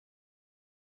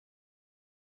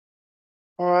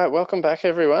All right, welcome back,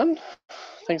 everyone.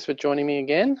 Thanks for joining me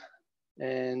again.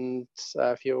 And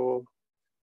if you're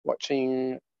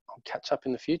watching, I'll catch up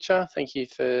in the future. Thank you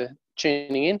for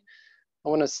tuning in. I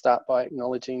want to start by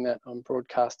acknowledging that I'm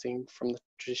broadcasting from the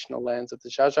traditional lands of the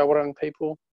Dja Dja Wurrung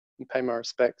people and pay my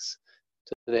respects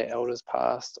to their elders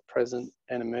past, present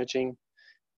and emerging,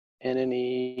 and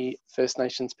any First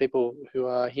Nations people who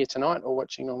are here tonight or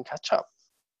watching on catch up.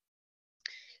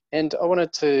 And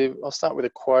I'll start with a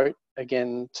quote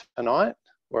again tonight,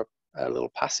 or a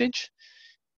little passage,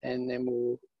 and then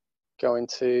we'll go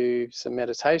into some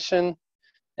meditation,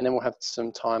 and then we'll have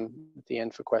some time at the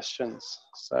end for questions.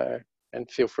 And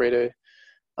feel free to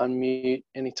unmute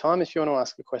anytime if you want to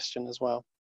ask a question as well.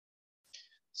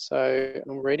 So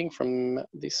I'm reading from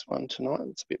this one tonight.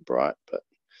 It's a bit bright, but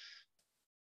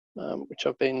which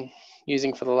I've been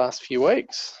using for the last few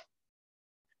weeks.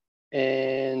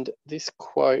 And this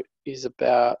quote is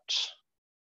about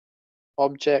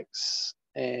objects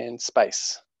and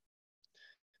space.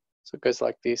 So it goes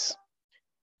like this.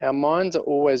 Our minds are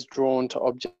always drawn to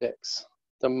objects.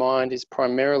 The mind is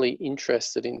primarily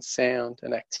interested in sound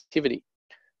and activity.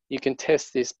 You can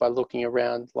test this by looking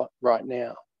around right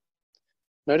now.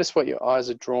 Notice what your eyes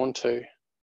are drawn to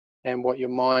and what your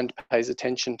mind pays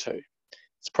attention to.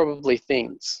 It's probably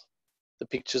things. The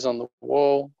pictures on the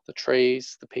wall, the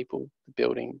trees, the people, the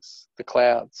buildings, the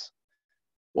clouds,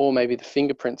 or maybe the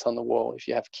fingerprints on the wall if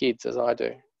you have kids, as I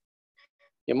do.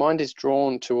 Your mind is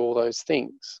drawn to all those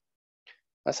things.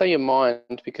 I say your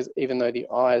mind because even though the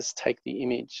eyes take the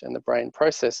image and the brain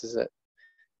processes it,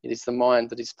 it is the mind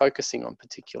that is focusing on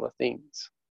particular things.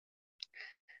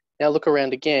 Now look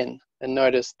around again and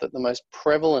notice that the most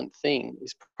prevalent thing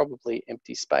is probably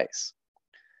empty space.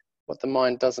 What the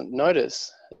mind doesn't notice,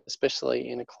 especially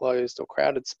in a closed or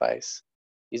crowded space,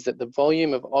 is that the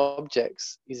volume of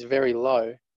objects is very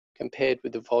low compared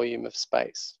with the volume of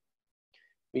space.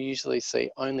 We usually see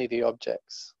only the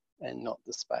objects and not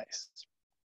the space.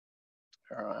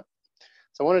 All right.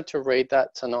 So I wanted to read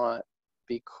that tonight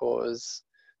because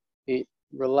it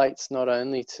relates not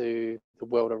only to the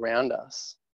world around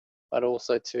us, but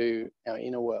also to our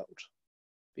inner world.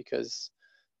 Because,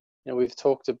 we've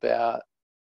talked about,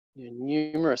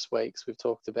 numerous weeks, we've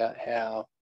talked about how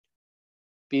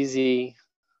busy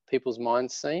people's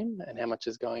minds seem and how much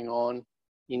is going on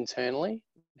internally,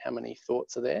 how many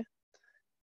thoughts are there.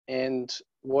 And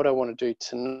what I want to do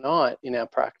tonight in our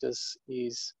practice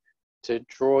is to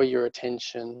draw your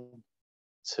attention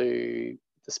to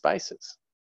the spaces.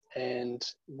 And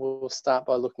we'll start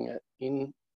by looking at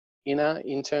inner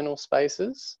internal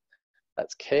spaces.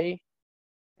 That's key.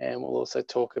 And we'll also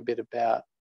talk a bit about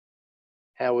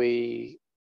how we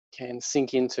can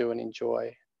sink into and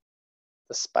enjoy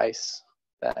the space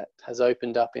that has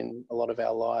opened up in a lot of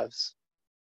our lives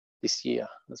this year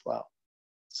as well.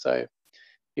 So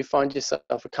you find yourself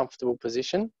a comfortable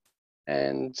position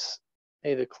and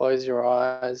either close your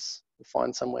eyes or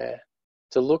find somewhere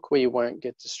to look where you won't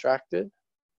get distracted.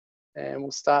 And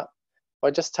we'll start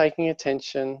by just taking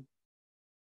attention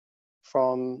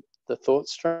from the thought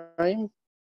stream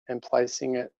and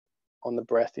placing it on the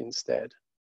breath instead.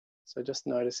 So just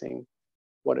noticing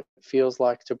what it feels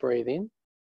like to breathe in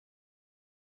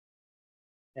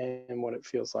and what it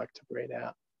feels like to breathe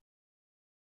out.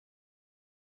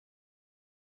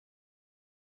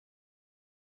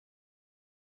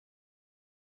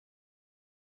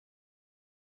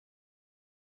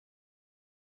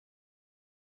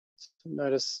 So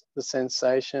notice the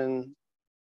sensation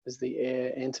as the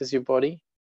air enters your body.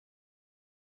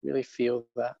 Really feel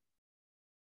that.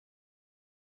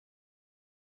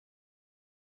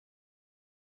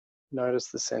 Notice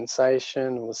the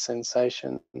sensation or the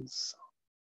sensations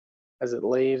as it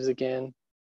leaves again.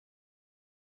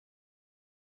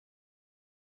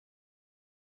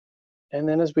 And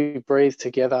then as we breathe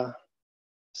together,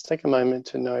 just take a moment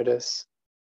to notice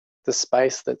the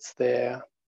space that's there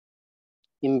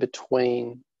in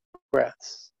between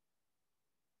breaths.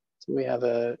 So we have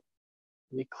a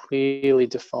really clearly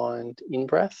defined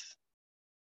in-breath,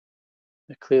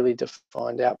 a clearly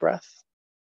defined out-breath.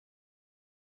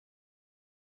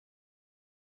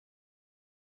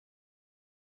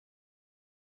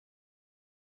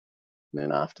 And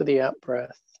then after the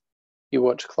out-breath, you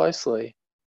watch closely,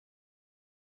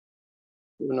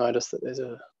 you'll notice that there's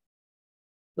a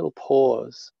little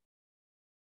pause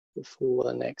before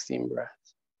the next in-breath.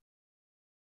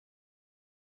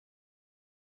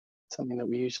 Something that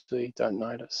we usually don't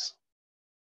notice.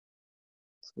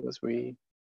 So as we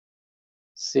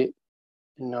sit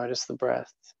and notice the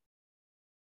breath,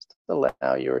 just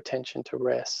allow your attention to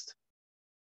rest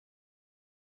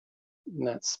in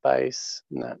that space,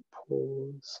 in that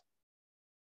pause.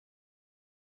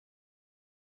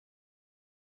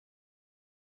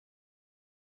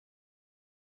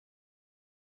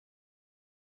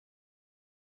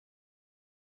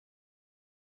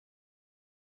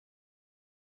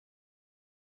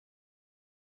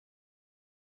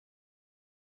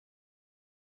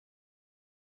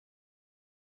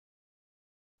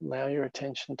 Allow your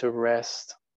attention to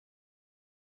rest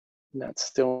in that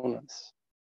stillness.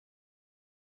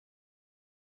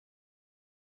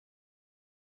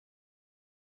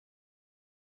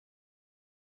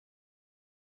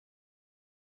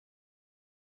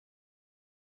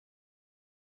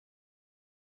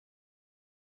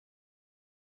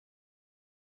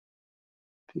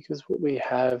 Because what we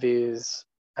have is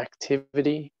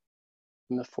activity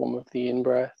in the form of the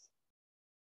in-breath,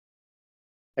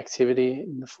 activity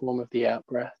in the form of the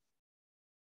out-breath.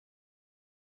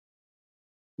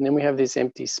 And then we have this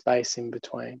empty space in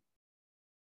between.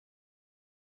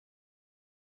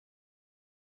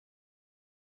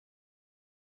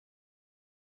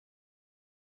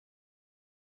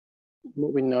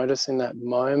 What we notice in that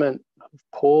moment of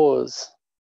pause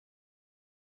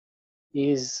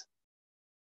is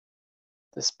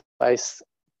the space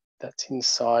that's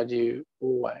inside you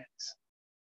always.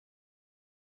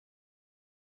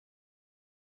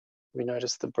 We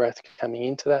notice the breath coming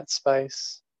into that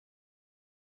space.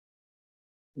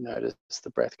 We notice the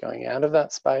breath going out of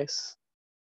that space.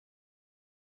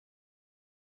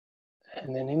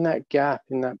 And then in that gap,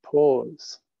 in that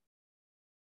pause,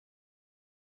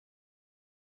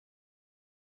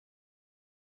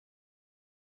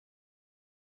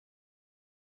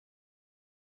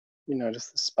 we notice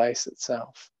the space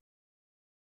itself.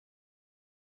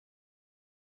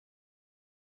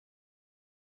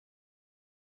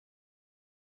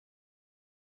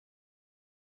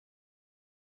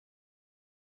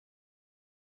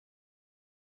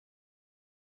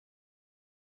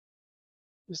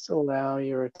 Just allow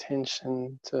your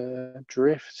attention to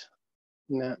drift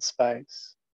in that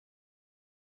space.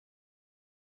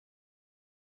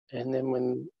 And then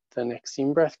when the next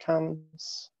in-breath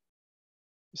comes,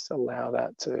 just allow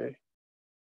that to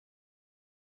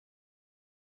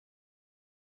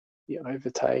be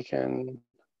overtaken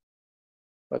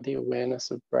by the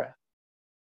awareness of breath.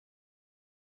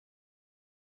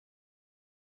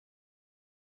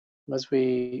 As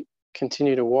we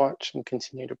continue to watch and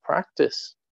continue to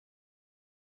practice,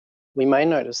 we may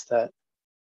notice that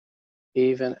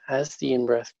even as the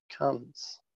in-breath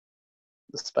comes,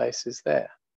 the space is there.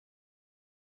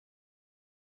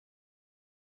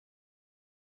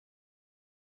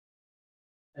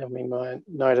 And we might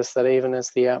notice that even as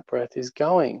the out-breath is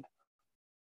going,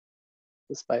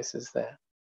 the space is there.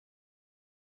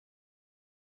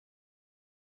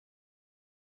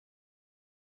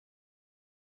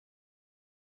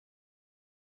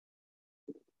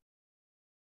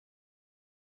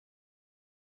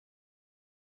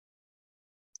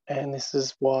 And this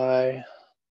is why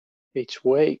each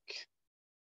week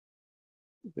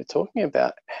we're talking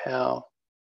about how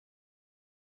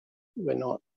we're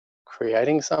not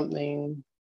creating something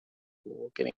or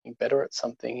getting better at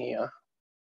something here,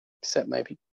 except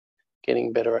maybe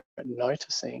getting better at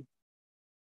noticing.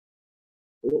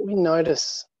 What we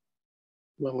notice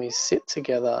when we sit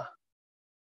together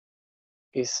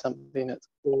is something that's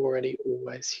already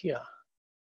always here.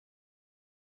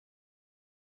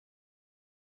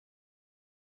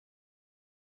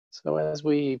 So as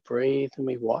we breathe and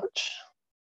we watch,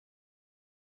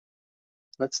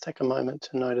 let's take a moment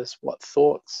to notice what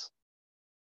thoughts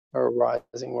are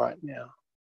arising right now.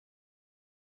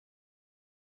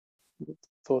 What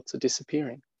thoughts are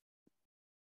disappearing.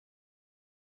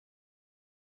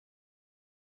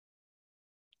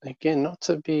 Again, not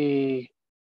to be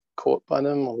caught by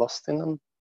them or lost in them,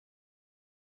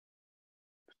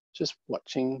 just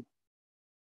watching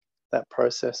that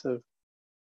process of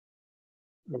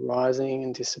arising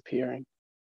and disappearing.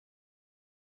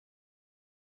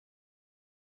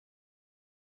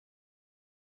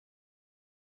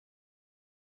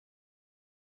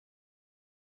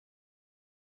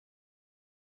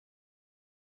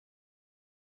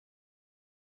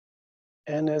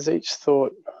 And as each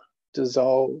thought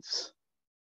dissolves,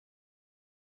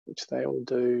 which they all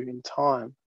do in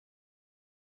time,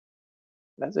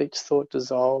 as each thought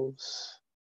dissolves,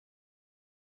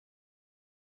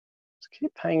 just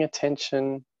keep paying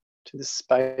attention to the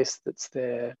space that's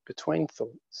there between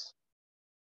thoughts.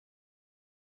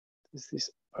 There's this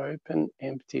open,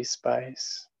 empty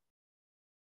space.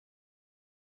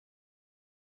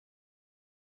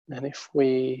 And if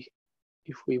we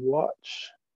watch,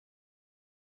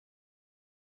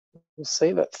 we'll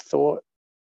see that thought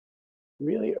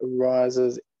really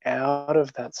arises out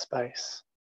of that space.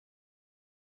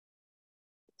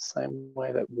 The same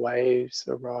way that waves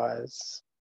arise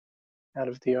out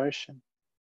of the ocean.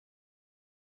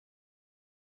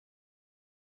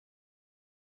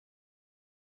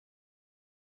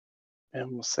 And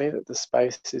we'll see that the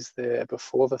space is there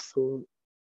before the thought.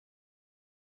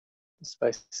 The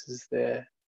space is there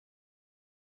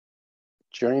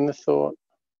during the thought.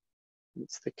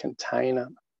 It's the container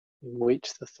in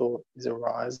which the thought is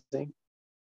arising.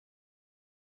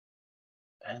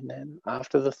 And then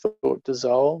after the thought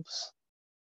dissolves,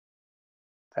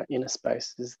 that inner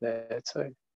space is there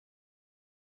too.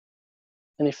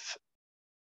 And if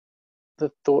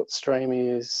the thought stream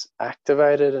is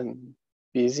activated and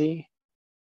busy,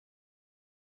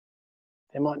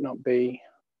 there might not be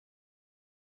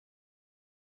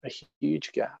a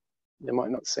huge gap. There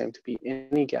might not seem to be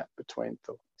any gap between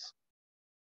thoughts.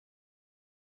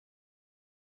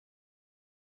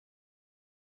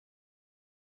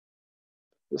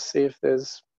 Let's see if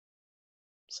there's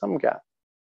some gap.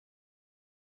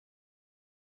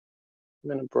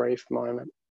 In a brief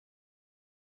moment.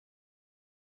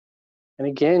 And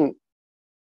again,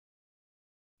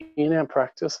 in our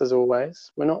practice, as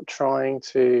always, we're not trying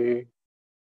to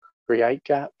create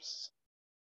gaps.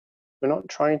 We're not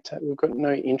trying to, we've got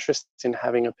no interest in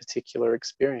having a particular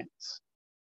experience.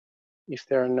 If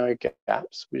there are no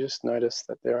gaps, we just notice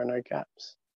that there are no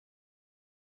gaps.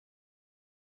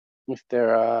 If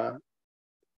there are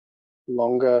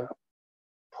longer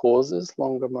pauses,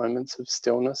 longer moments of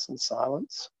stillness and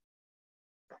silence,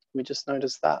 we just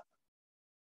notice that.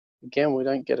 Again, we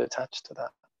don't get attached to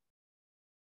that.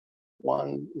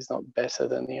 One is not better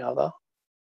than the other.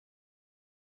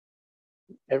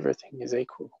 Everything is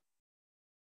equal.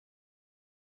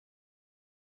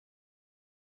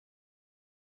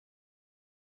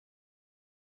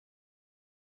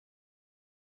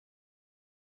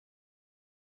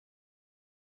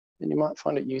 And you might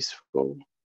find it useful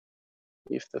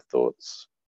if the thoughts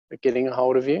are getting a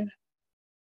hold of you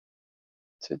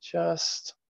to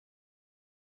just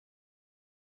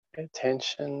pay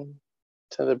attention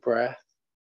to the breath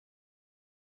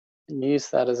and use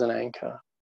that as an anchor.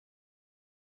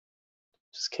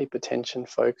 Just keep attention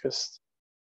focused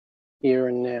here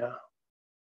and now.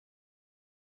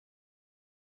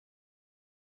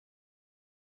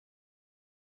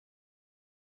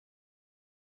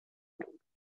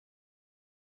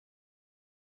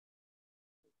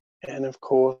 And of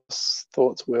course,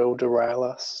 thoughts will derail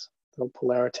us. They'll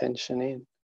pull our attention in.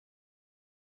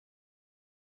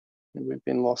 And we've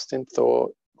been lost in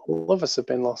thought. All of us have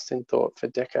been lost in thought for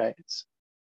decades.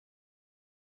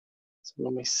 So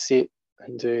when we sit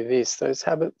and do this, those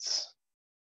habits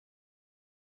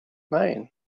remain.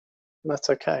 And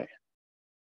that's okay.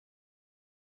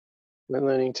 We're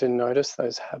learning to notice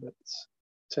those habits,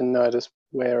 to notice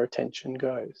where attention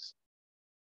goes.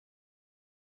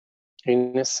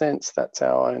 In a sense, that's the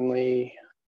only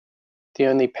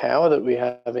power that we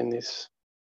have in this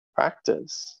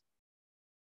practice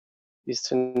is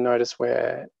to notice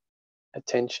where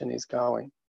attention is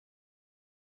going.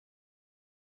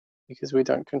 Because we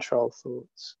don't control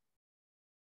thoughts.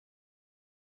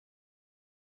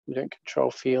 We don't control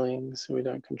feelings. We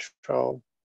don't control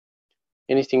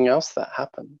anything else that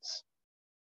happens.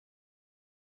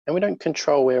 And we don't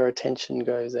control where attention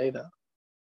goes either.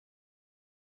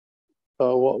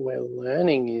 But what we're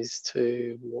learning is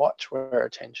to watch where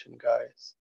attention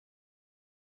goes.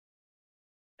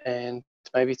 And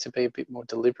maybe to be a bit more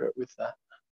deliberate with that.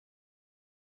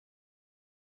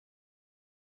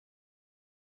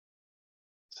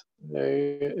 So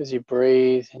as you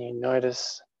breathe and you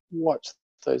notice, watch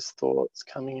those thoughts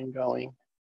coming and going.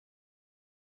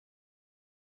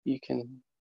 You can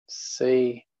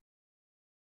see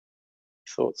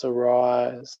thoughts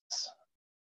arise,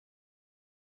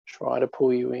 try to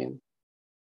pull you in,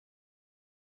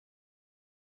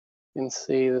 and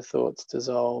see the thoughts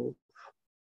dissolve.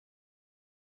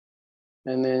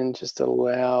 And then just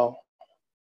allow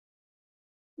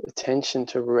attention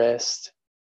to rest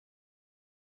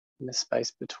in the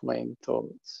space between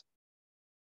thoughts.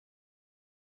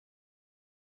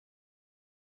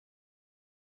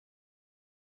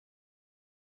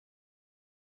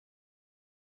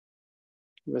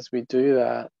 As we do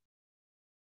that,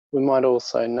 we might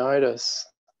also notice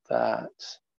that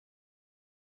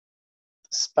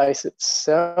the space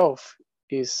itself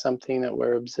is something that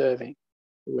we're observing,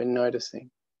 we're noticing.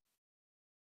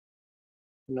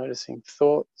 We're noticing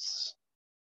thoughts,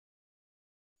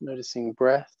 noticing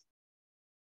breath.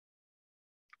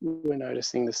 We're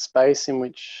noticing the space in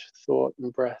which thought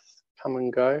and breath come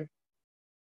and go.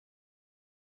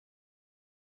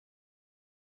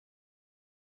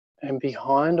 And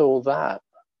behind all that,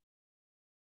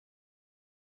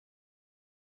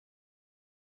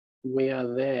 we are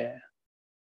there.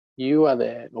 You are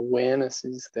there. Awareness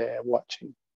is there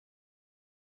watching.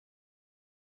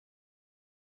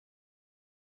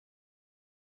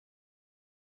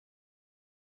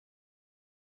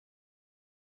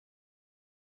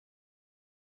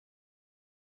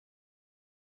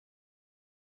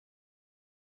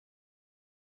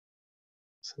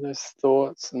 So those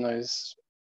thoughts and those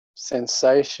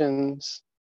sensations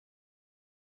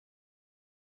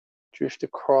drift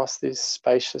across this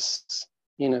spacious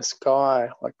inner sky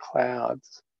like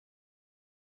clouds.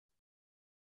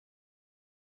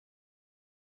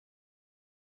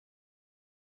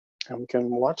 And we can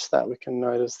watch that, we can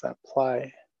notice that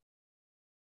play.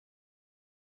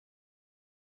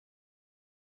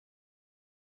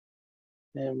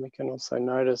 And we can also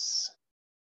notice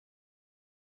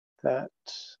that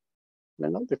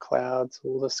they're not the clouds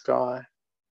or the sky.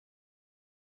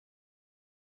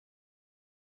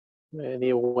 They're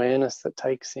the awareness that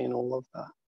takes in all of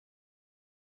that.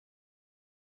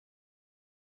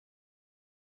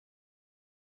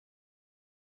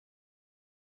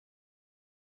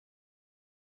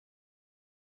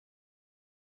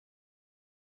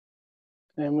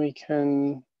 And we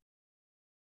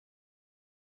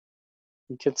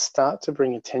could start to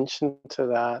bring attention to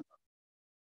that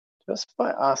just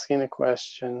by asking a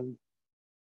question,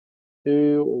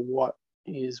 who or what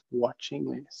is watching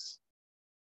this?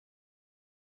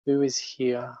 Who is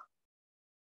here,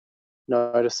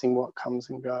 noticing what comes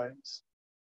and goes?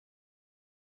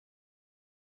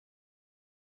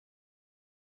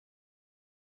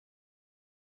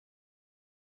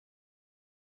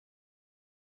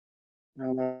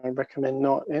 And I recommend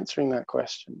not answering that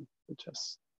question, but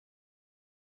just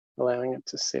allowing it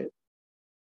to sit,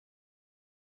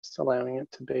 just allowing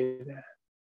it to be there.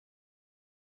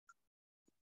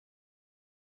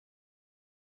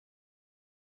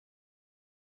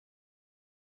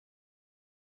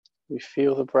 We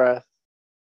feel the breath.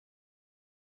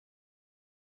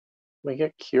 We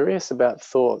get curious about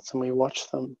thoughts and we watch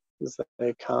them as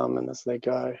they come and as they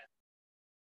go.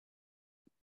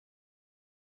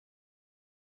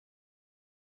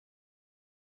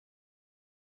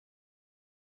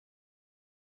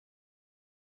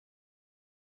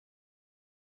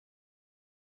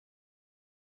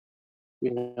 We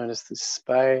notice this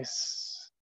space,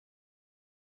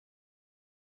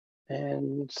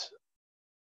 and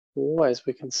always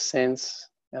we can sense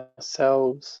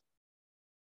ourselves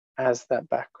as that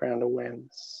background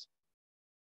awareness,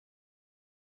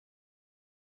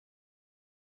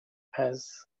 as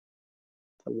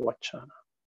the watcher,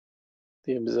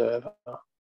 the observer.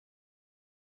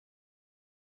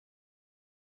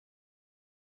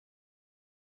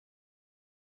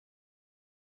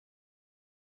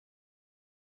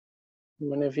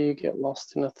 Whenever you get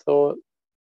lost in a thought,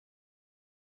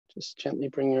 just gently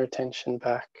bring your attention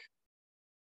back,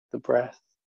 the breath,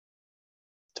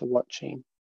 to watching.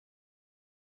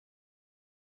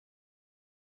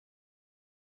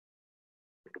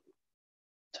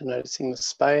 To noticing the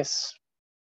space.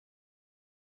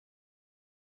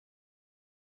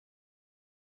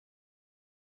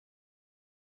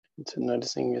 And to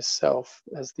noticing yourself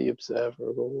as the observer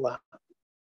of all that.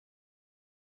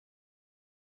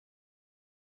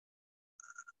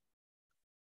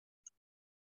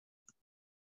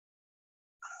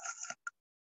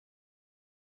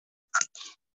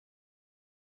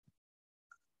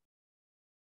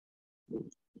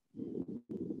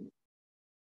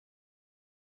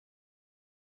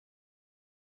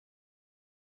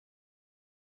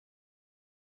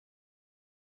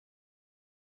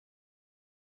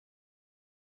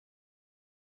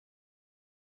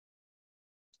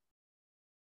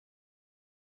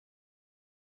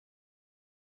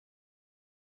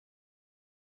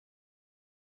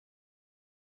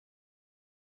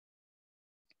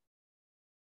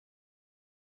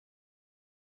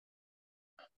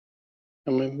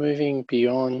 And we're moving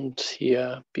beyond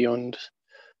here, beyond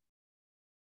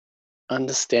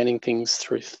understanding things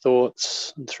through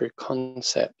thoughts and through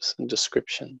concepts and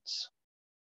descriptions.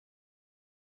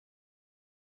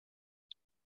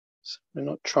 So we're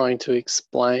not trying to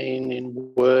explain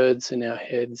in words in our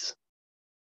heads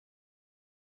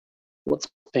what's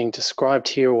being described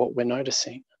here, what we're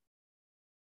noticing.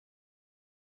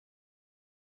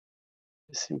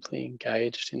 We're simply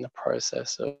engaged in the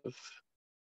process of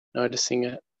noticing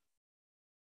it,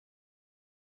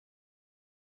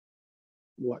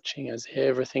 watching as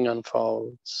everything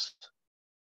unfolds.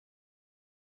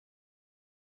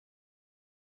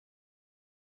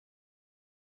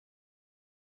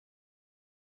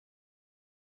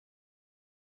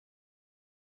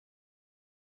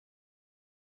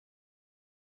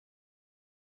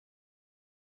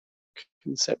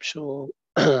 Conceptual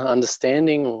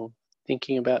understanding or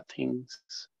thinking about things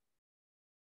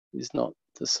is not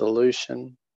the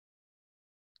solution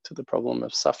to the problem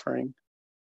of suffering.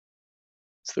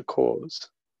 It's the cause.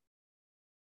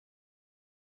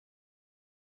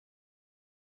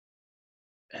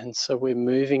 And so we're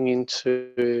moving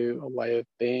into a way of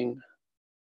being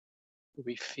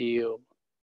We feel,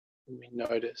 and we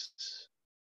notice,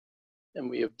 and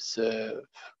we observe.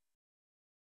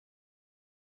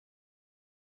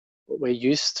 What we're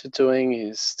used to doing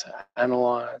is to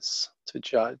analyze, to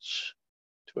judge,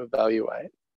 to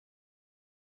evaluate.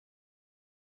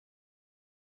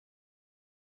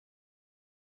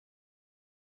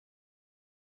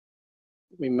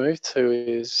 What we move to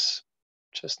is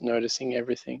just noticing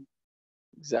everything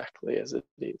exactly as it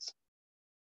is,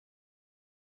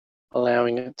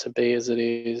 allowing it to be as it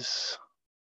is,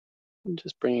 and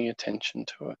just bringing attention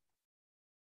to it.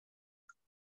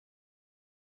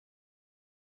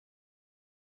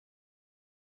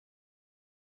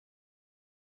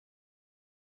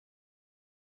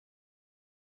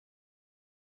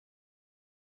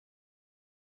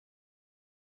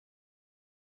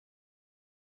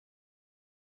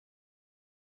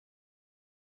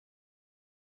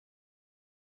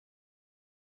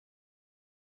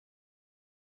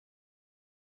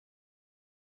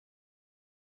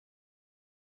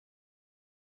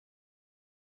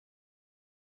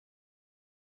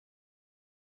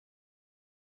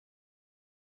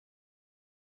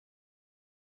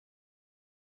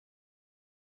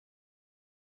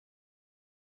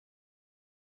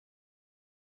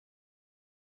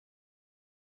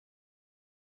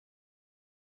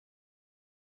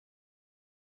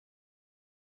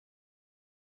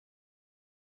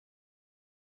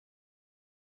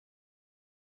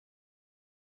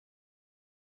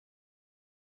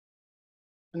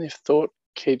 And if thought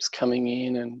keeps coming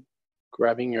in and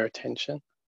grabbing your attention,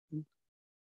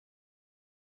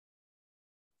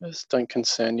 just don't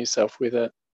concern yourself with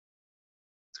it.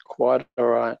 It's quite all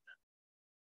right.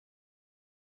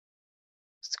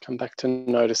 Just come back to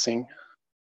noticing,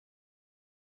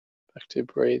 back to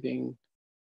breathing,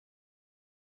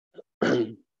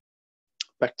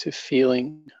 back to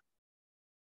feeling.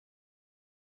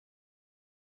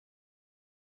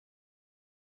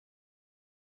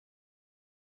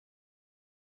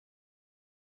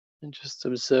 And just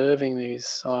observing these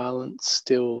silent,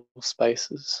 still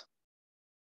spaces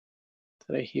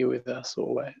that are here with us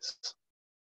always.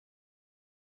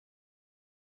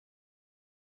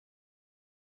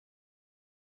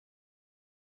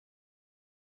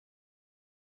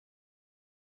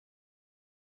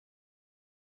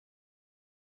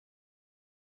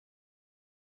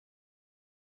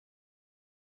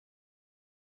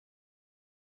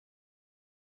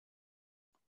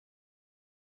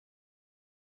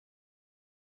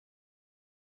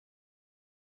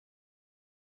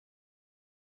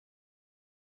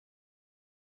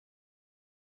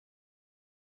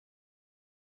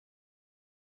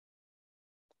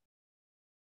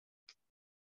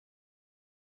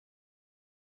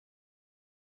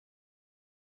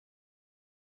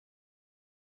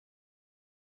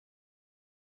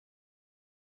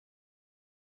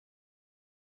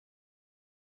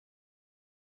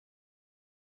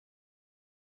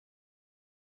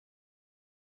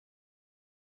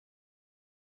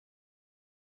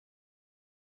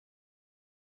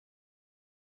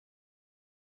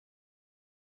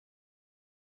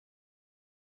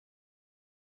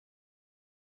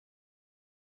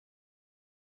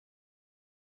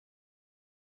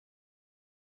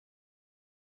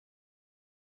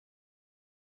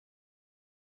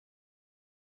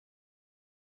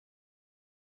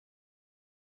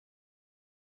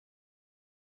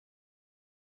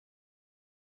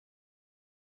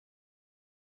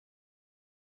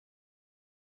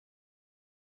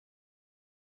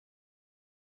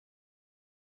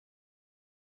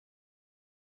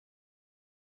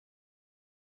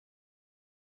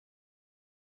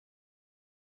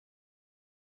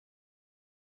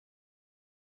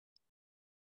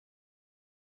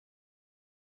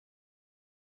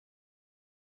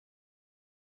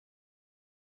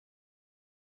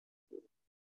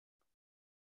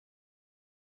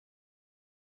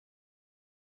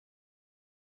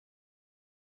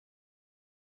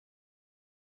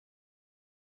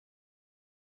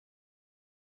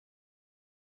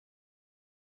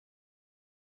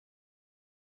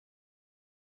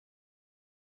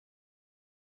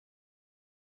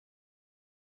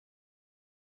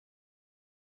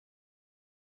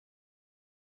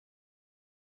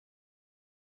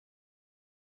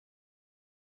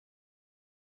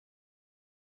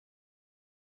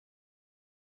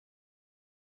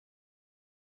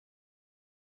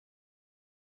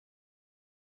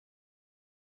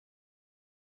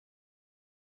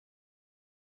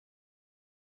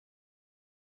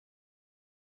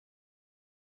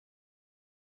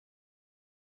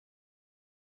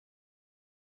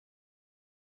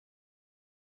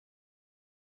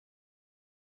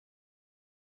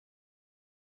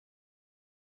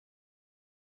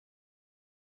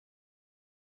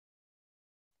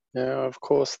 Now, of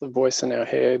course, the voice in our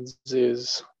heads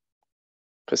is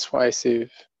persuasive.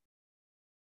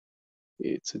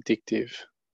 It's addictive.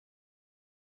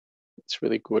 It's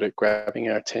really good at grabbing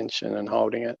our attention and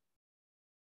holding it.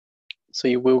 So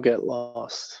you will get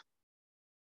lost,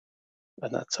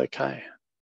 and that's okay.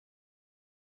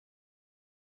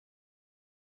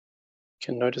 You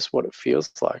can notice what it feels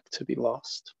like to be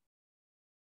lost.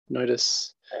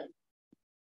 Notice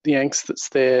the angst that's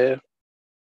there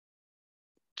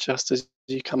just as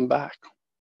you come back.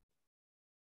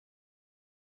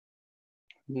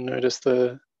 Notice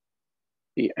the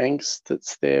angst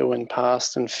that's there when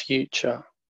past and future,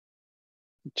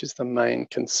 which is the main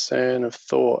concern of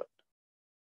thought,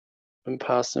 when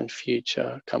past and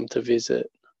future come to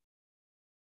visit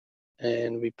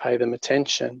and we pay them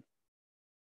attention,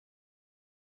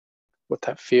 what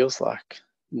that feels like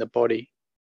in the body.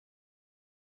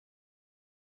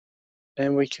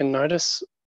 And we can notice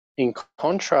in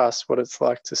contrast what it's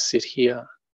like to sit here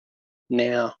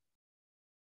now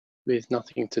with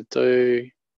nothing to do,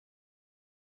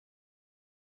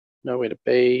 nowhere to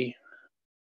be,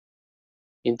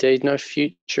 indeed no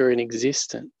future in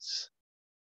existence,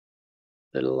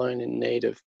 let alone in need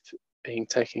of being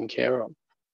taken care of.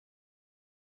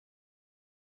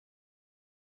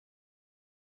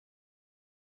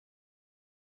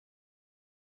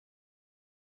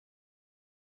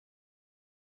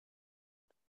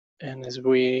 And as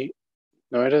we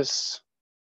notice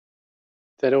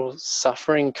that all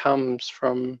suffering comes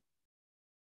from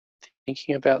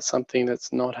thinking about something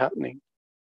that's not happening,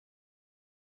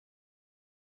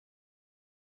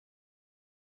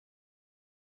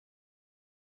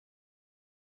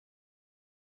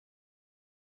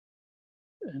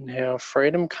 and how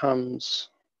freedom comes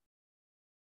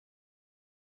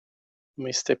when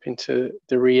we step into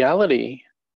the reality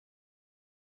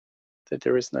that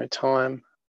there is no time,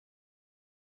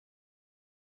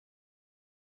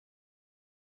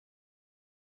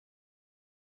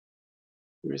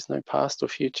 there is no past or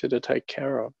future to take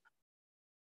care of,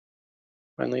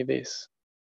 only this.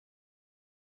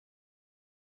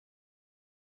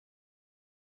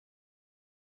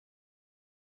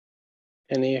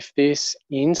 And if this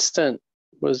instant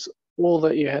was all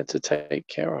that you had to take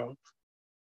care of,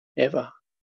 ever,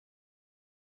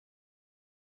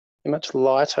 how much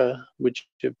lighter would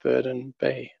your burden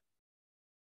be?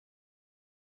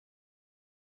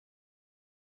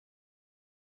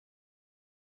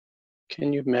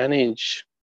 Can you manage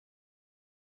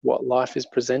what life is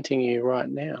presenting you right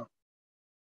now?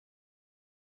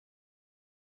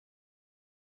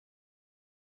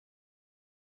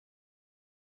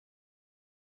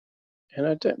 And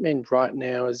I don't mean right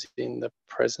now as in the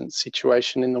present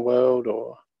situation in the world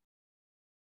or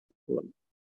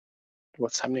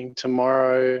what's happening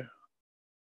tomorrow,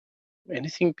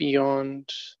 anything beyond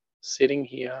sitting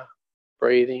here,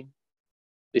 breathing,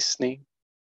 listening,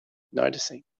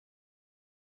 noticing.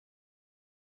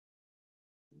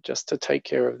 Just to take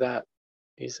care of that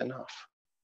is enough.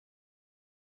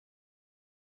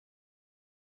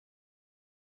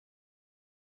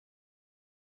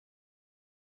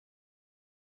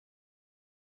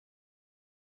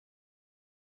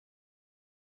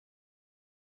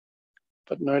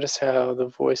 But notice how the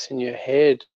voice in your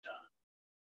head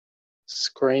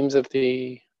screams of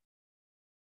the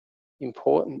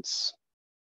importance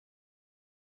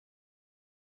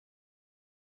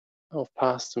of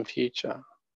past and future,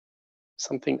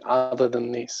 something other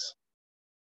than this.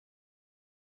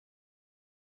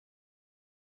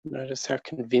 Notice how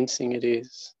convincing it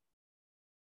is.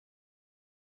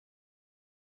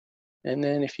 And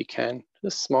then if you can,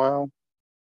 just smile.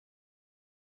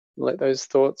 Let those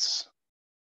thoughts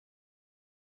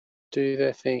do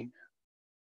their thing.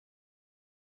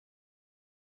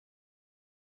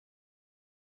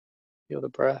 Feel the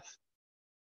breath.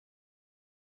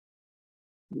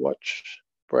 Watch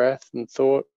breath and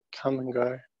thought come and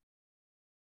go.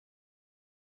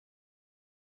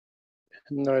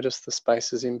 And notice the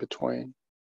spaces in between.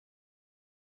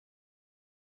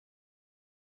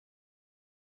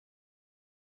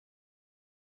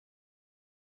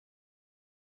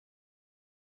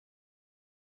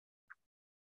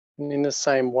 And in the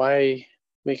same way,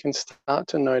 we can start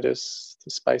to notice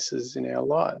the spaces in our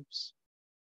lives.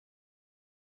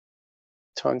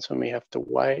 Times when we have to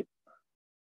wait.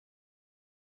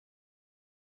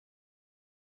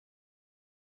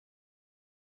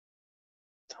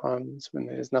 Times when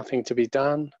there's nothing to be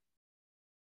done.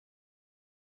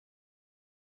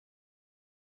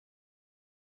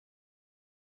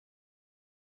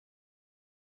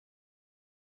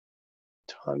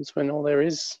 Times when all there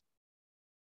is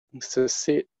to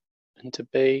sit and to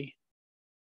be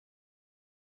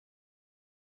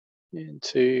and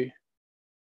to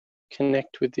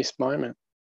connect with this moment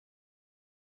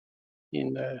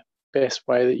in the best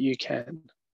way that you can.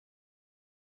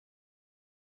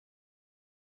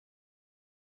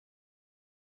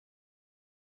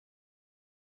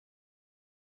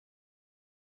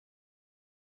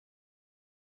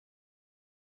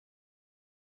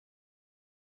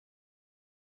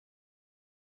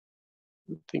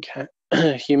 I think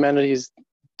humanity is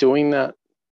doing that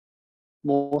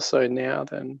more so now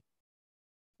than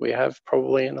we have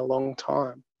probably in a long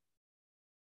time,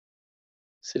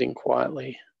 sitting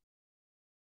quietly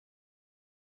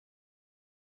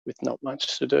with not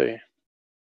much to do.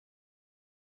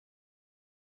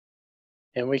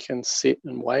 And we can sit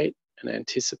and wait and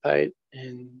anticipate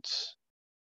and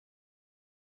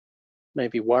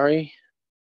maybe worry,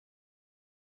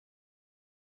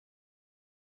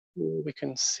 or we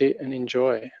can sit and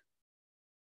enjoy.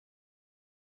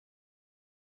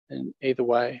 And either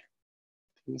way,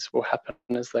 things will happen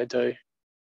as they do.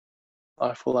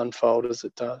 Life will unfold as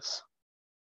it does.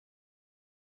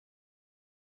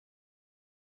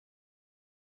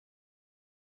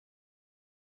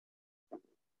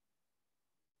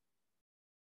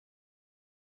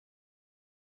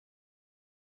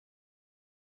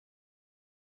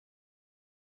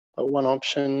 But one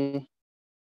option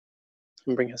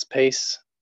can bring us peace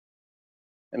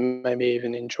and maybe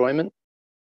even enjoyment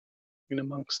in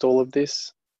amongst all of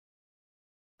this.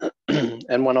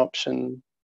 And one option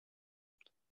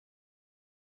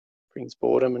brings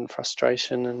boredom and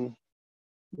frustration and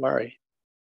worry.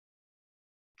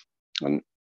 And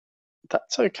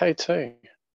that's okay too.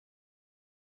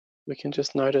 We can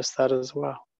just notice that as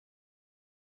well.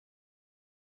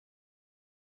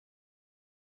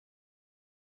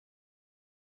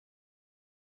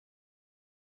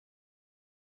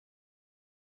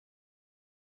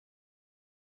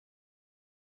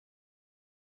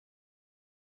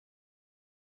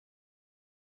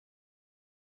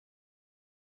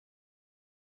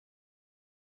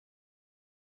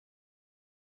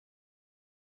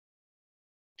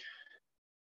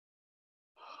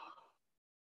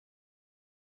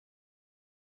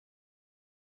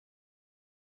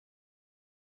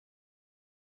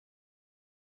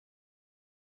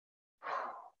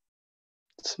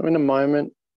 So in a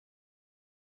moment,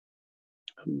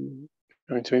 I'm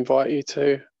going to invite you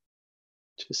to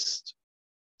just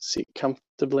sit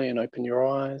comfortably and open your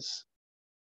eyes.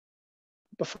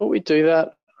 Before we do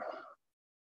that, I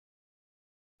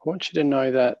want you to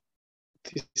know that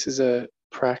this is a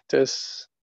practice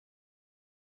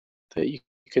that you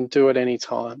can do at any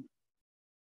time.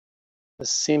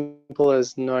 As simple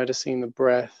as noticing the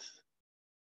breath,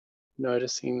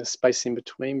 noticing the space in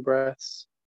between breaths,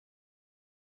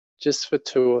 just for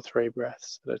 2 or 3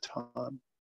 breaths at a time.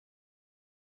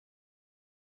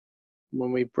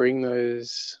 When we bring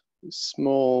those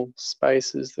small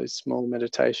spaces, those small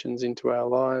meditations into our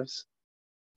lives,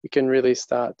 we can really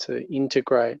start to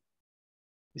integrate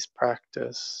this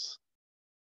practice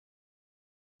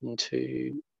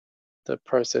into the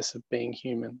process of being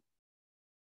human.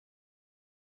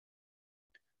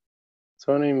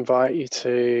 So I want to invite you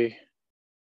to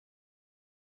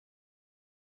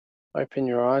open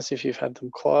your eyes if you've had them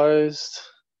closed.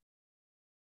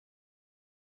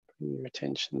 Bring your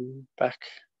attention back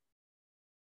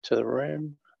to the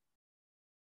room,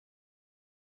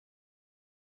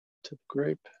 to the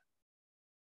group.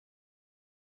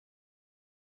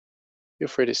 Feel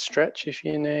free to stretch if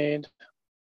you need,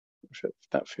 if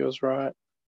that feels right.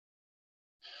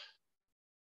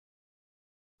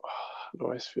 It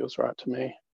always feels right to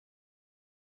me.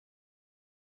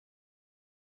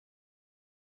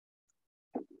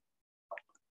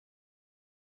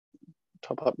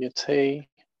 Top up your tea.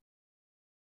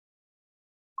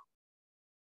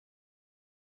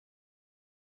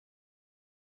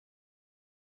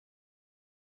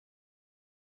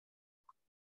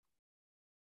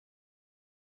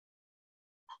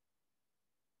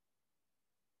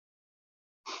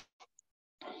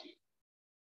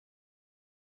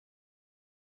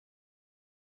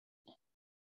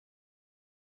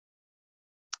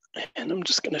 And I'm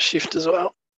just going to shift as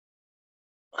well.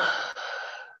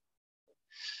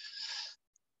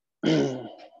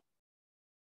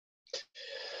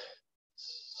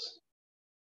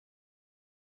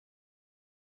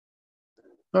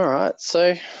 All right,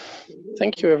 so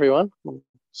thank you everyone.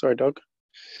 Sorry, dog.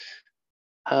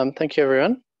 Thank you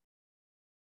everyone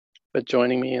for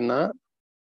joining me in that.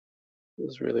 It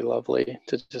was really lovely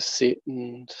to just sit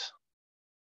and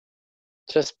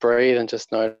just breathe and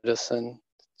just notice and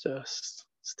just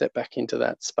step back into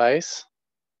that space.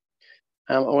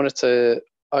 I wanted to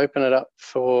open it up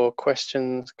for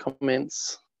questions,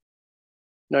 comments,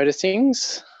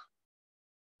 noticings.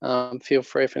 Feel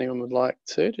free if anyone would like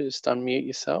to just unmute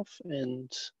yourself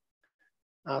and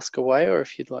ask away, or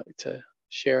if you'd like to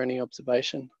share any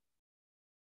observation.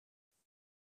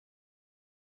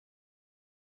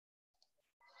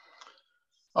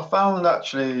 I found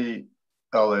actually,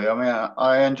 Ollie, I mean,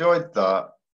 I enjoyed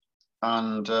that,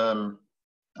 and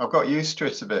I've got used to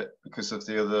it a bit because of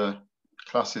the other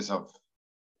classes I've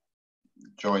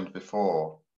joined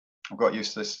before. I've got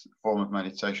used to this form of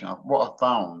meditation. What I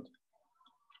found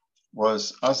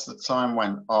was, as the time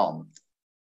went on,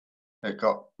 it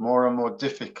got more and more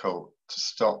difficult to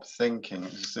stop thinking.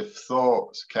 It's as if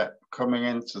thoughts kept coming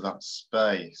into that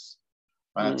space.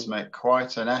 I had to make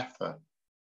quite an effort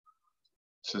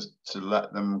to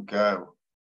let them go.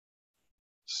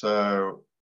 So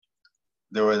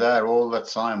they were there all the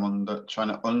time, trying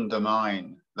to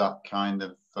undermine that kind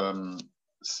of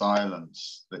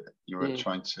silence that you were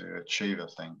trying to achieve, I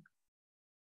think.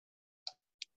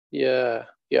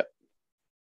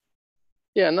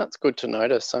 Yeah, and that's good to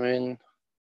notice. I mean,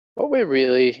 what we're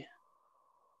really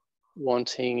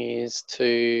wanting is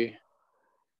to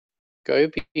go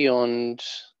beyond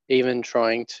even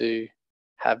trying to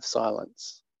have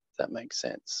silence, if that makes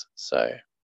sense. So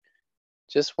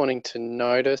just wanting to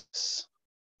notice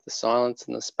the silence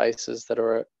and the spaces that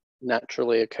are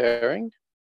naturally occurring,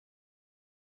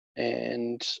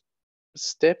 and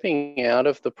stepping out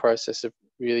of the process of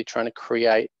really trying to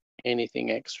create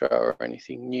anything extra or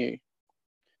anything new.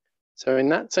 So in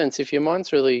that sense, if your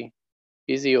mind's really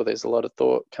busy or there's a lot of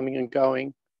thought coming and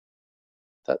going,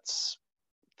 that's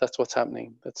what's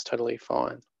happening. That's totally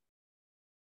fine.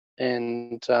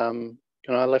 And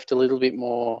I left a little bit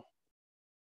more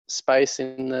space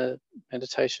in the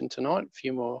meditation tonight, a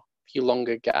few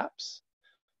longer gaps.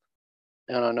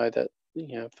 And I know that,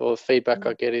 for the feedback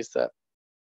I get is that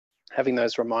having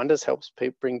those reminders helps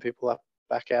bring people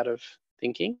back out of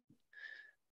thinking.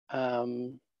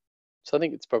 So I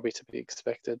think it's probably to be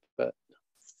expected, but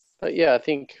yeah, I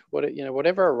think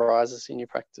whatever arises in your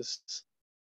practice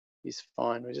is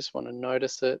fine. We just want to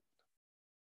notice it,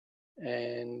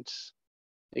 and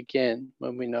again,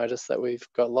 when we notice that we've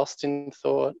got lost in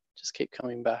thought, just keep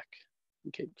coming back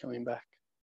and keep coming back.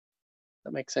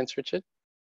 That makes sense, Richard?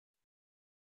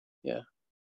 Yeah.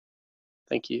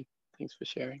 Thank you. Thanks for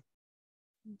sharing.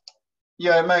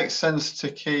 Yeah, it makes sense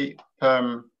to keep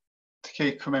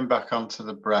coming back onto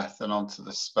the breath and onto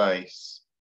the space,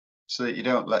 so that you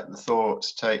don't let the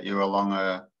thoughts take you along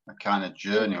a kind of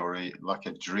journey or like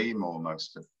a dream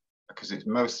almost, because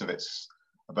most of it's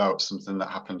about something that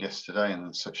happened yesterday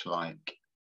and such like.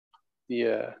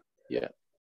 Yeah.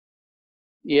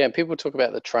 People talk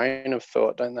about the train of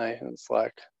thought, don't they? And it's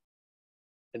like,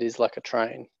 it is like a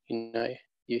train,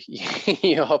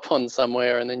 you hop on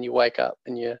somewhere and then you wake up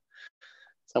and you're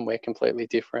somewhere completely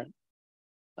different.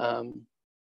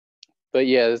 But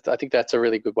yeah, I think that's a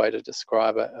really good way to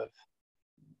describe it, of,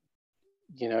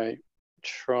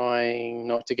 trying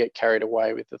not to get carried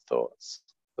away with the thoughts.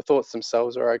 The thoughts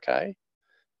themselves are okay.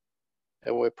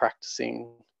 And we're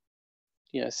practicing,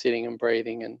 sitting and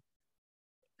breathing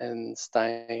and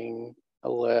staying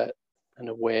alert and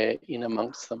aware in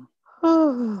amongst them.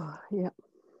 Oh, yeah.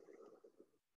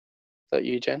 Is that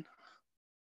you, Jen?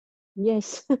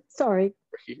 Yes, sorry.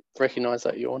 Recognise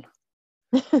that yawn.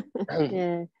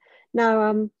 Yeah.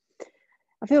 No,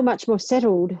 I feel much more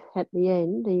settled at the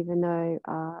end, even though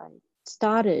I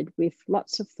started with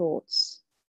lots of thoughts,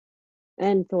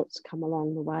 and thoughts come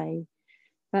along the way.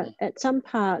 But at some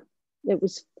part, it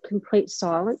was complete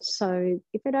silence. So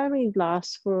if it only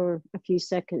lasts for a few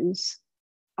seconds,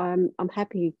 I'm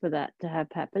happy for that to have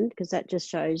happened, because that just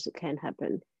shows it can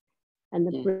happen. And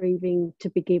the breathing to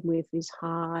begin with is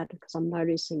hard because I'm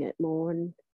noticing it more,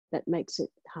 and that makes it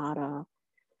harder.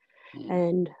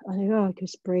 And I think, I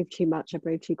just breathe too much, I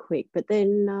breathe too quick. But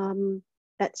then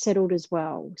that settled as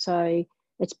well. So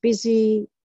it's busy,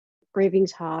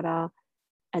 breathing's harder.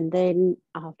 And then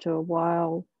after a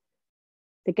while,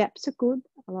 the gaps are good.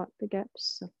 I like the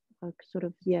gaps. Those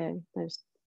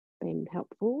been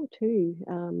helpful too.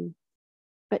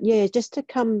 But yeah, just to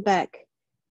come back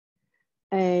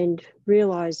and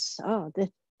realise,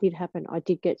 that did happen. I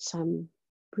did get some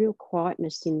real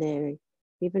quietness in there,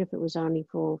 even if it was only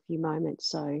for a few moments.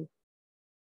 So,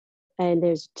 and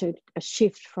there's a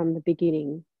shift from the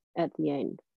beginning at the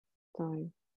end.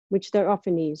 So, which there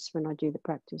often is when I do the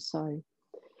practice. So,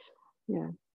 yeah.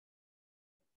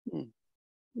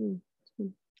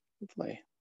 Lovely.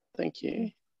 Thank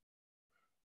you.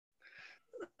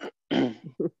 Would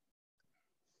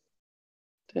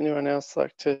anyone else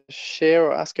like to share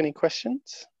or ask any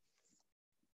questions?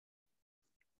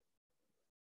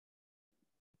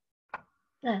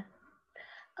 Yeah.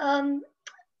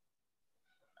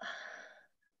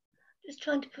 Just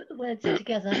trying to put the words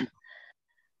together.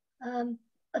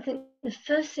 I think the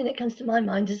first thing that comes to my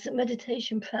mind is that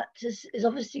meditation practice is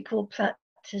obviously called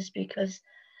practice because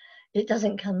it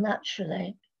doesn't come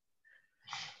naturally,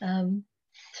 to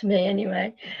me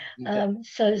anyway. So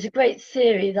there's a great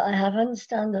theory that I have. I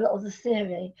understand a lot of the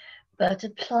theory, but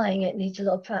applying it needs a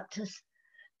lot of practice.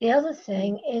 The other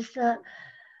thing is that,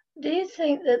 do you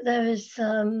think that there is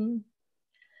a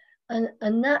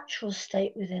natural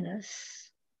state within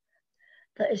us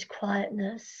that is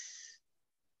quietness?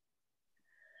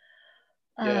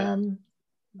 And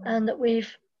that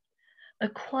we've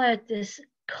acquired this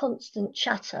constant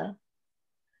chatter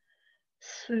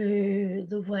through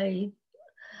the way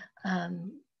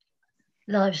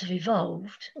lives have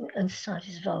evolved and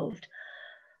society's evolved?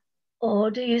 Or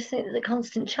do you think that the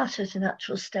constant chatter is a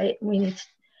natural state and we need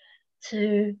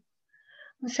to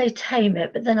say tame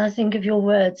it, but then I think of your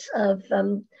words of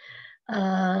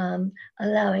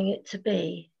allowing it to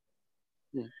be.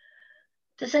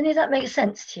 Does any of that make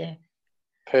sense to you?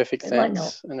 Perfect sense. Might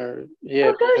not.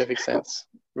 Perfect sense.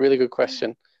 Really good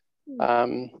question.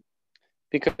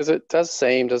 Because it does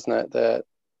seem, doesn't it, that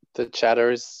the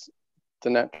chatter is the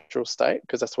natural state,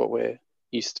 because that's what we're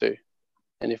used to.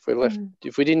 And if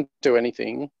we didn't do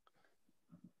anything,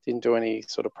 didn't do any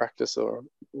sort of practice or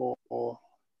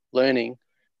learning,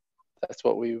 that's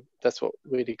what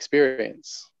we'd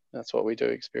experience. That's what we do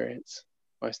experience,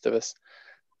 most of us.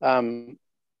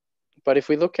 But if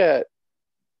we look at,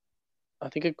 I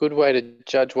think a good way to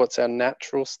judge what's our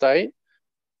natural state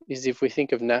is if we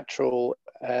think of natural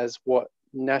as what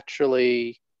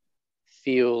naturally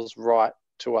feels right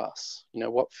to us. You know,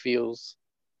 what feels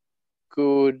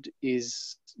good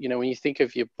is, you know, when you think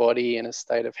of your body in a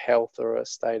state of health or a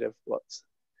state of what's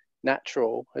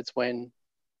natural, it's when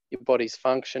your body's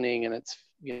functioning and it's,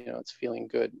 you know, it's feeling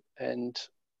good. And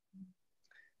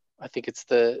I think it's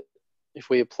if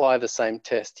we apply the same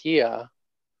test here,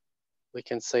 we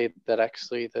can see that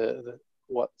actually the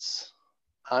what's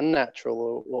unnatural,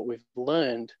 or what we've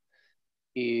learned,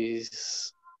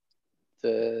 is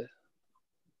thinking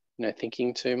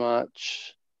too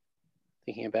much,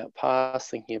 thinking about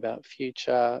past, thinking about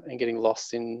future, and getting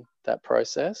lost in that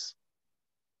process.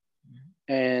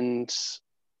 And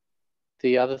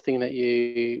the other thing that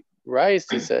you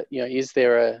raised is that, you know, is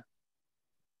there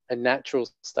a natural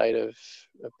state of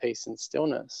peace and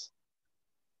stillness?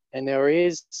 And there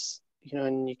is, you know,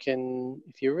 and you can,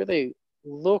 if you really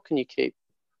look and you keep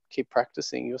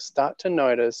practicing, you'll start to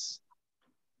notice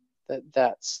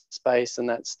that space and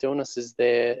that stillness is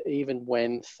there even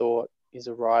when thought is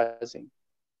arising.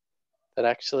 That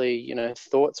actually, you know,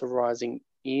 thoughts arising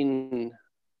in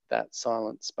that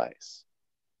silent space.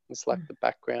 It's like the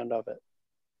background of it.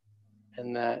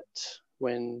 And that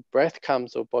when breath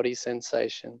comes or body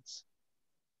sensations,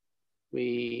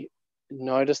 we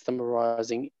notice them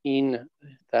arising in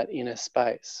that inner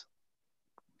space.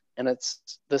 And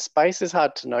the space is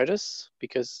hard to notice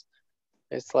because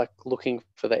it's like looking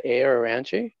for the air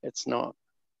around you. It's not,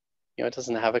 you know, it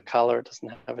doesn't have a color, it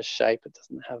doesn't have a shape, it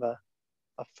doesn't have a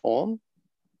form.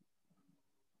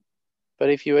 But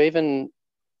if you even,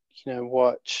 you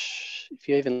know, if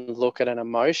you even look at an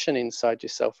emotion inside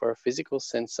yourself or a physical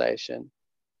sensation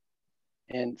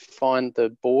and find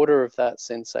the border of that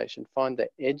sensation, find the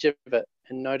edge of it,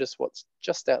 and notice what's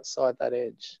just outside that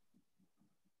edge.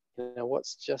 You know,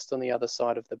 what's just on the other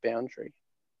side of the boundary.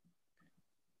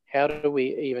 How do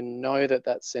we even know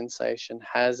that sensation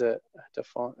has a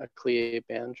clear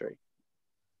boundary?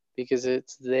 Because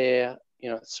it's there, you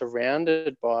know, it's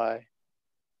surrounded by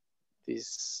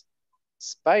this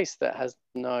space that has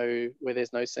where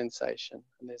there's no sensation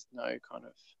and there's no kind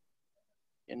of,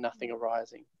 you know, nothing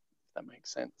arising, if that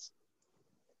makes sense.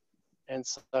 And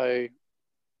so,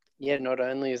 yeah, not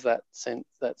only is that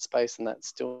space and that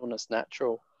stillness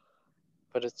natural,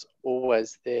 but it's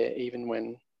always there even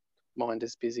when mind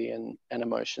is busy and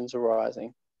emotions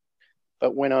arising.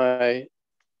 But when I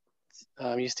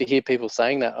used to hear people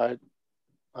saying that,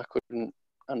 I couldn't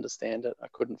understand it. I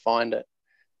couldn't find it.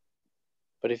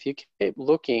 But if you keep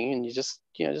looking and you just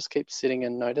keep sitting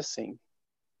and noticing,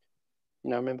 you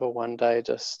know, I remember one day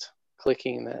just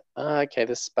clicking that, okay,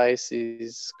 the space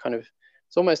is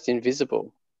it's almost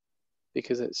invisible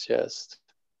because it's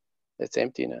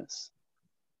emptiness.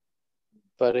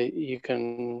 But you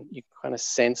kind of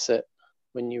sense it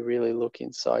when you really look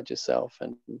inside yourself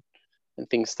and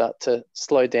things start to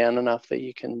slow down enough that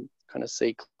you can kind of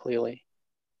see clearly.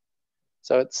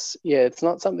 So it's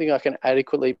not something I can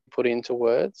adequately put into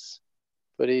words,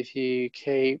 but if you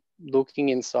keep looking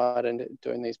inside and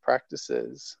doing these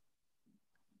practices,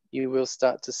 you will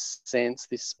start to sense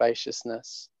this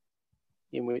spaciousness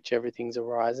in which everything's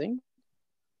arising.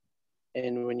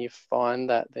 And when you find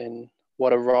that, then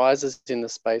what arises in the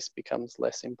space becomes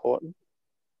less important,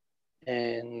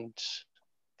 and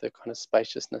the kind of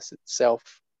spaciousness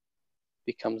itself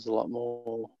becomes a lot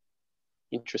more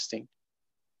interesting.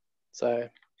 So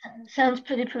sounds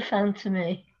pretty profound to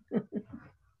me.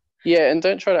 yeah, and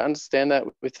don't try to understand that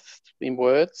in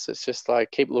words. It's just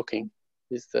like keep looking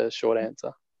is the short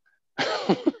answer.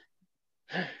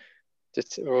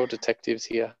 We're all detectives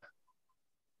here.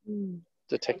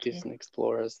 Detectives and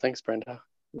explorers. Thanks, Brenda.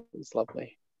 It was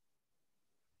lovely.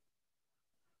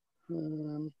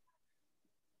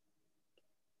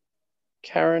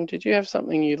 Karen, did you have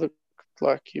something you looked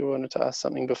like you wanted to ask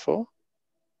something before?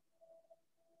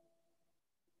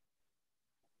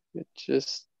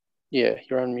 Yeah,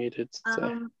 you're unmuted.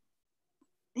 So.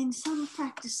 In some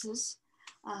practices,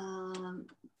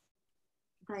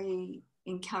 they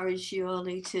encourage you,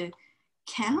 Oli, to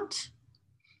count.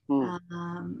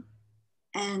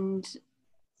 And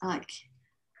like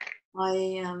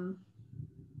I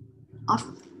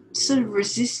sort of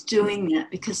resist doing that,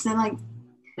 because then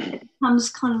it becomes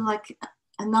kind of like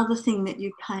another thing that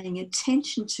you're paying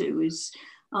attention to is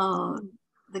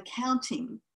the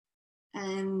counting.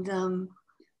 And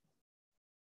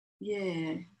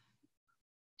yeah,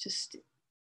 just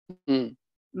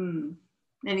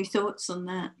any thoughts on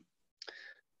that?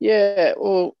 Yeah,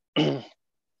 well,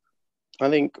 I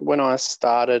think when I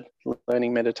started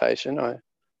learning meditation, I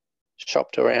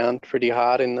shopped around pretty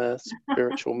hard in the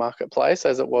spiritual marketplace,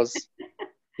 as it was.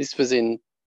 This was in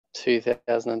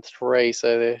 2003,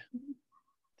 so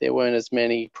there weren't as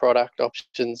many product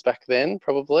options back then,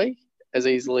 probably as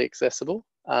easily accessible.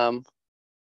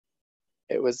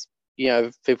 It was,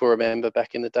 people remember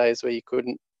back in the days where you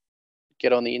couldn't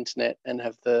get on the internet and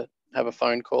have a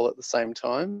phone call at the same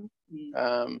time.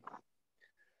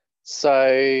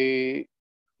 So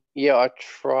yeah, I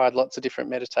tried lots of different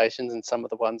meditations, and some of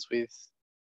the ones with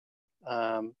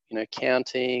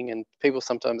counting, and people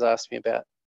sometimes ask me about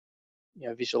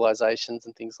visualizations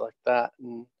and things like that,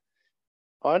 and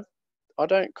I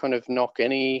don't kind of knock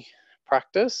any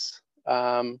practice,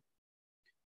 but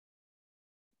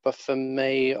for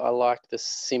me, I like the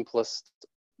simplest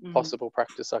possible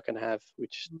practice I can have,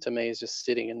 which to me is just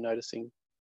sitting and noticing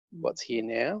what's here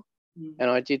now. And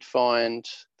I did find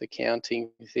the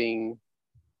counting thing,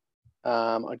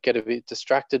 I'd get a bit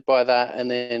distracted by that,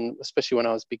 and then especially when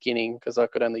I was beginning, because I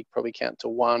could only probably count to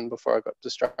 1 before I got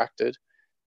distracted,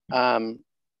 then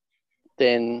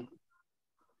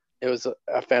I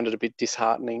found it a bit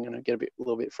disheartening, and I get a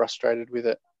little bit frustrated with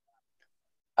it.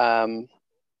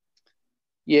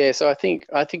 Yeah, so I think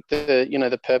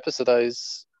the purpose of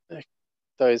those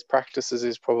practices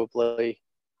is probably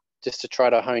just to try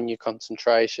to hone your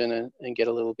concentration and get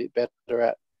a little bit better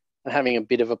at and having a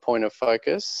bit of a point of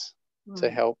focus to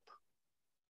help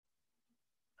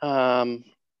kind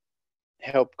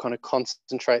of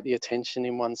concentrate the attention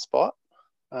in one spot.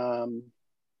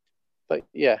 But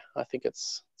yeah, I think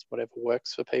it's whatever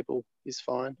works for people is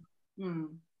fine.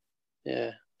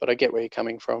 Yeah, but I get where you're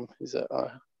coming from. Is that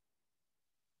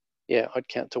I'd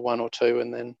count to 1 or 2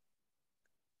 and then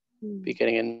be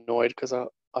getting annoyed because I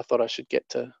thought I should get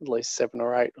to at least 7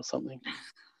 or 8 or something.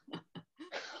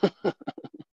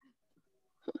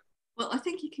 Well, I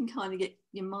think you can kind of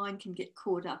your mind can get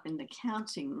caught up in the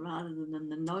counting rather than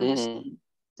the noticing.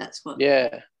 That's what.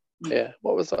 Yeah.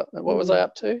 What was I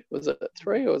up to? Was it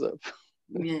 3 or was it?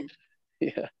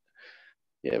 Yeah.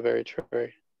 Yeah, very true.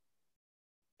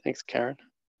 Thanks, Karen.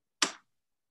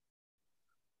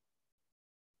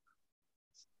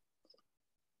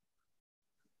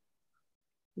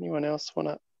 Anyone else want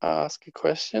to ask a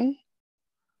question?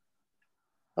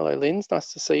 Hello, Linz.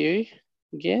 Nice to see you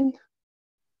again.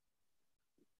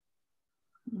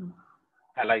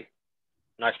 Hello.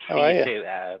 Nice to see you too.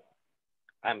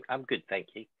 I'm good,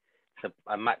 thank you. It's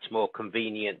a much more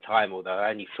convenient time, although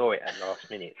I only saw it at last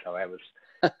minute, so I was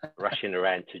rushing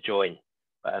around to join.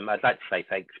 But I'd like to say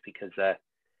thanks, because I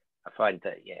find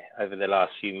that, over the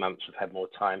last few months I've had more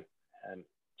time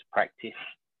to practice,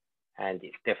 and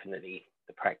it's definitely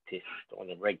the practice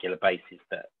on a regular basis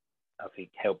that I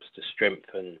think helps to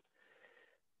strengthen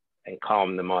and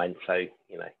calm the mind. So,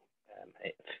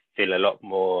 it feel a lot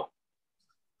more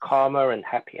calmer and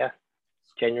happier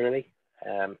generally.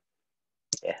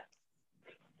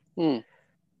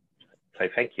 So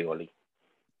thank you, Oli.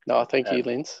 No, thank you,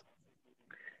 Linz.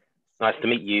 Nice to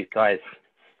meet you guys.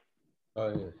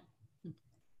 Oh,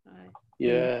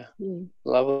 yeah.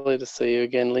 Lovely to see you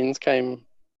again. Linz came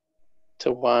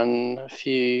to one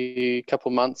a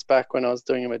couple months back when I was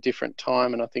doing them a different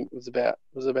time, and I think it was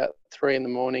about 3 in the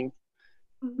morning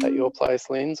at your place,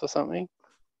 Linz, or something.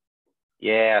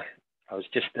 Yeah, I was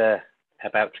just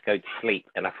about to go to sleep,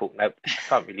 and I thought, nope, I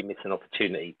can't really miss an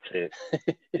opportunity to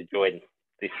join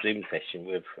this Zoom session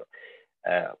with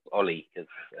Oli, because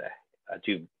I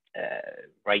do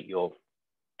rate your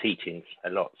teachings a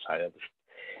lot. So I was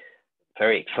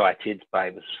very excited, but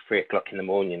it was 3 o'clock in the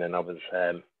morning, and I was,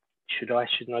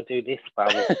 shouldn't I do this?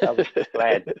 But I was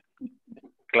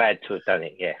glad to have done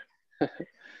it. Yeah.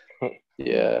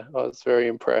 Yeah, I was very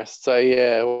impressed. So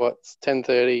yeah, what's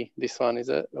 10:30 this one, is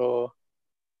it, or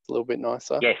a little bit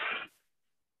nicer? Yes.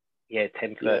 Yeah,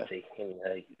 10:30 in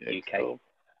the UK. Cool.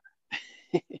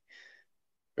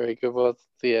 Very good. Well,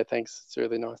 yeah, thanks. It's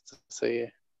really nice to see you.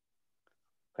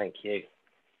 Thank you.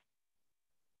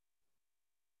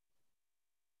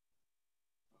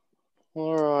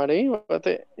 Alrighty. Are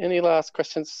there any last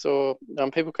questions, or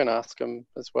people can ask them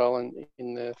as well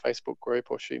in the Facebook group,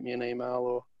 or shoot me an email,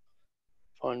 or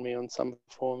find me on some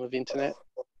form of internet.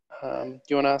 Do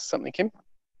you want to ask something, Kim?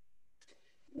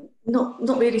 Not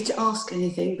really to ask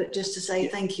anything, but just to say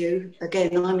thank you.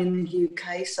 Again, I'm in the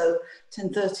UK, so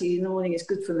 10:30 in the morning is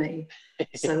good for me.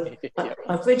 So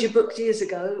I've read your book years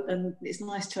ago, and it's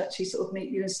nice to actually sort of meet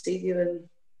you and see you and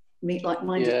meet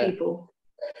like-minded people.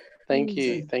 Thank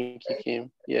you. Thank you,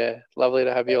 Kim. Yeah, lovely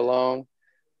to have you along.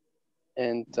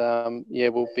 And yeah,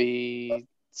 we'll be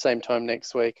same time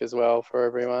next week as well for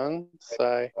everyone.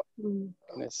 So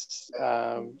let's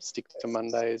stick to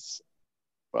Mondays,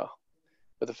 well,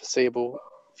 for the foreseeable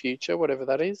future, whatever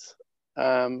that is.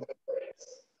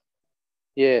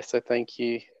 Yeah, so thank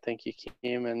you,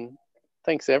 Kim, and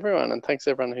thanks everyone, and thanks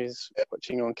everyone who's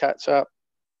watching on Catch Up.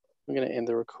 I'm going to end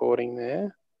the recording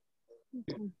there.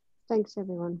 Okay. Thanks,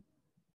 everyone.